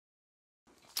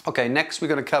Okay, next we're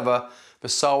going to cover the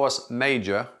psoas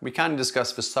major. We can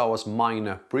discuss the psoas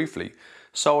minor briefly.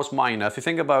 Psoas minor, if you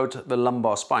think about the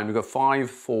lumbar spine, we've got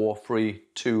 5, 4, 3,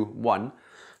 2, 1,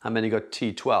 and then you've got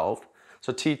T12.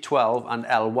 So T12 and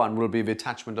L1 will be the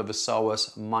attachment of the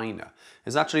psoas minor.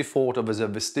 It's actually thought of as a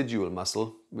vestigial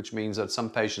muscle, which means that some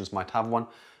patients might have one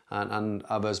and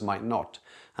others might not.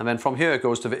 And then from here it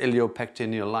goes to the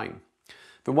iliopectineal line.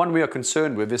 The one we are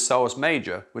concerned with is psoas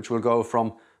major, which will go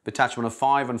from the attachment of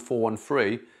 5 and 4 and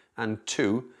 3 and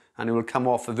 2, and it will come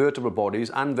off the vertebral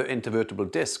bodies and the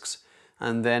intervertebral discs.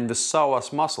 And then the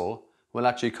psoas muscle will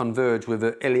actually converge with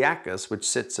the iliacus, which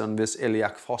sits on this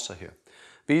iliac fossa here.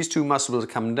 These two muscles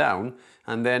come down,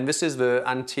 and then this is the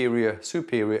anterior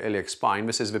superior iliac spine,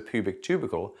 this is the pubic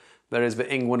tubercle, there is the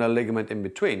inguinal ligament in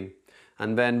between,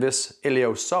 and then this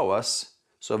iliopsoas,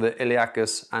 so the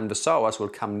iliacus and the psoas will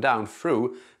come down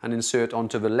through and insert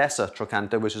onto the lesser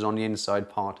trochanter, which is on the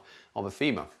inside part of the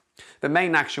femur. The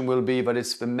main action will be that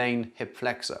it's the main hip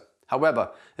flexor. However,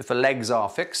 if the legs are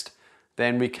fixed,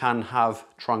 then we can have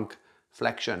trunk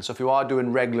flexion. So if you are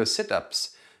doing regular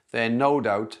sit-ups, then no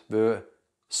doubt the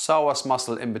psoas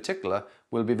muscle in particular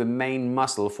will be the main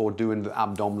muscle for doing the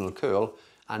abdominal curl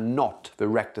and not the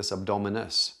rectus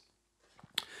abdominis.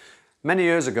 Many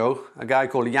years ago, a guy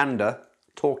called Yander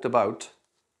talked about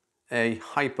a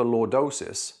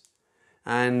hyperlordosis,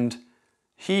 and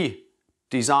he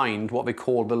designed what we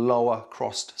call the lower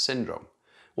crossed syndrome.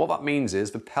 What that means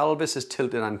is the pelvis is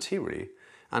tilted anteriorly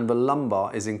and the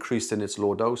lumbar is increased in its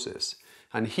lordosis.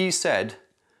 And he said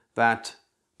that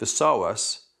the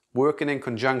psoas, working in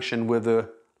conjunction with the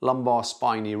lumbar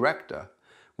spine erector,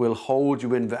 will hold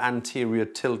you in the anterior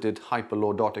tilted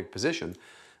hyperlordotic position,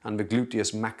 and the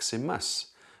gluteus maximus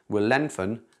will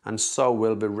lengthen, and so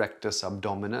will the rectus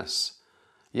abdominis.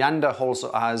 Yander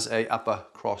also has a upper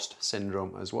crossed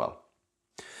syndrome as well.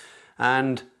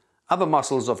 And other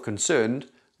muscles of concern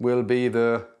will be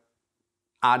the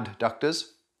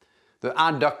adductors. The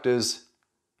adductors,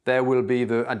 there will be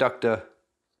the adductor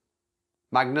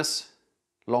magnus,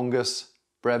 longus,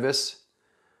 brevis,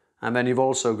 and then you've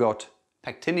also got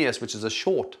pectineus, which is a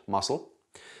short muscle,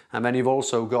 and then you've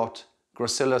also got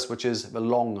gracilis, which is the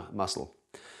long muscle.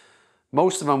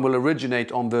 Most of them will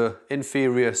originate on the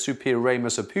inferior superior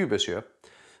ramus of pubis here,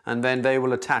 and then they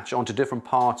will attach onto different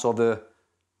parts of the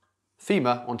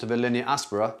femur, onto the linea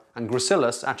aspera, and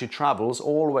gracilis actually travels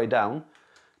all the way down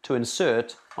to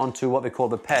insert onto what they call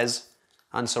the pes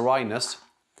anserrinus,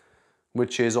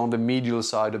 which is on the medial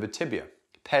side of the tibia.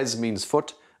 Pes means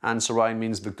foot, anserine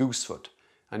means the goose foot,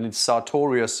 and it's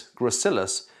sartorius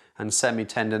gracilis and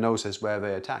semitendinosus where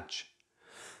they attach.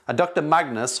 Adductor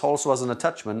magnus also has an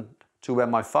attachment to where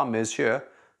my thumb is here,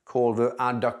 called the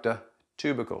adductor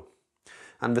tubercle.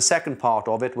 And the second part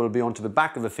of it will be onto the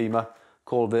back of the femur,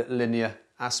 called the linea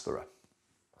aspera.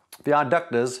 The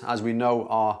adductors, as we know,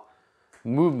 are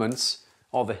movements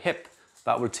of the hip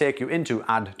that will take you into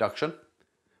adduction,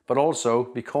 but also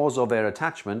because of their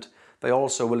attachment, they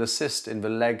also will assist in the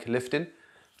leg lifting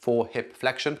for hip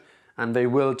flexion, and they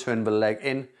will turn the leg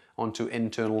in onto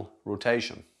internal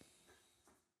rotation.